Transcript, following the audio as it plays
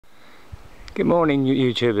Good morning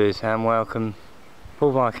YouTubers and welcome.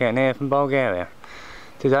 Paul Viscount here from Bulgaria.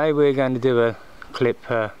 Today we're going to do a clip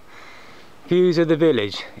views of the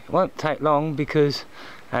village. It won't take long because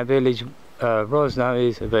our village, Rosno,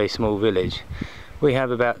 is a very small village. We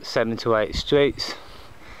have about 7 to 8 streets.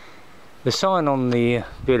 The sign on the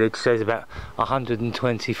village says about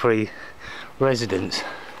 123 residents.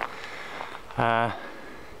 The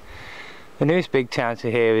nearest big town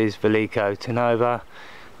to here is Veliko Trnava,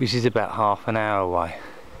 which is about half an hour away.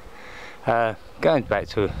 Going back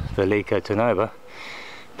to Veliko Trnava,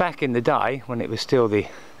 back in the day when it was still the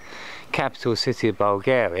capital city of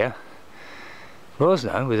Bulgaria,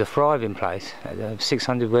 Rosno was a thriving place.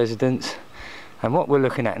 600 residents, and what we're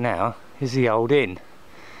looking at now is the old inn.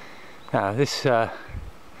 Now this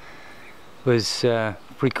was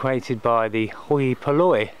frequented by the hoi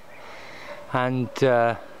polloi, and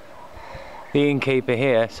the innkeeper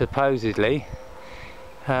here supposedly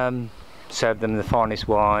served them the finest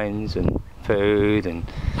wines and food and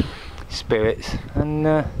spirits, and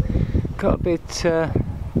got a bit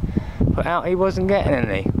put out he wasn't getting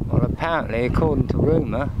any. Well, apparently, according to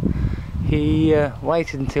rumour, he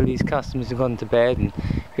waited until his customers had gone to bed and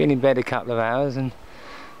been in bed a couple of hours, and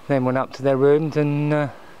then went up to their rooms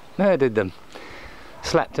and murdered them,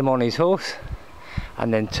 slapped them on his horse,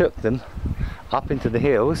 and then took them up into the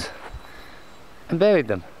hills and buried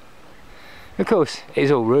them. Of course,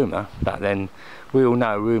 it's all rumour, but then we all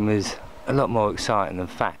know rumour's a lot more exciting than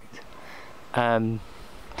fact.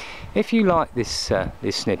 If you like this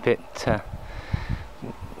this snippet,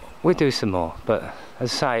 we'll do some more, but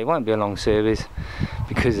as I say, it won't be a long series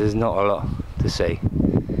because there's not a lot to see.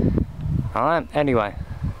 Alright, anyway,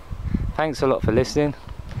 thanks a lot for listening.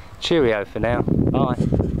 Cheerio for now. Bye.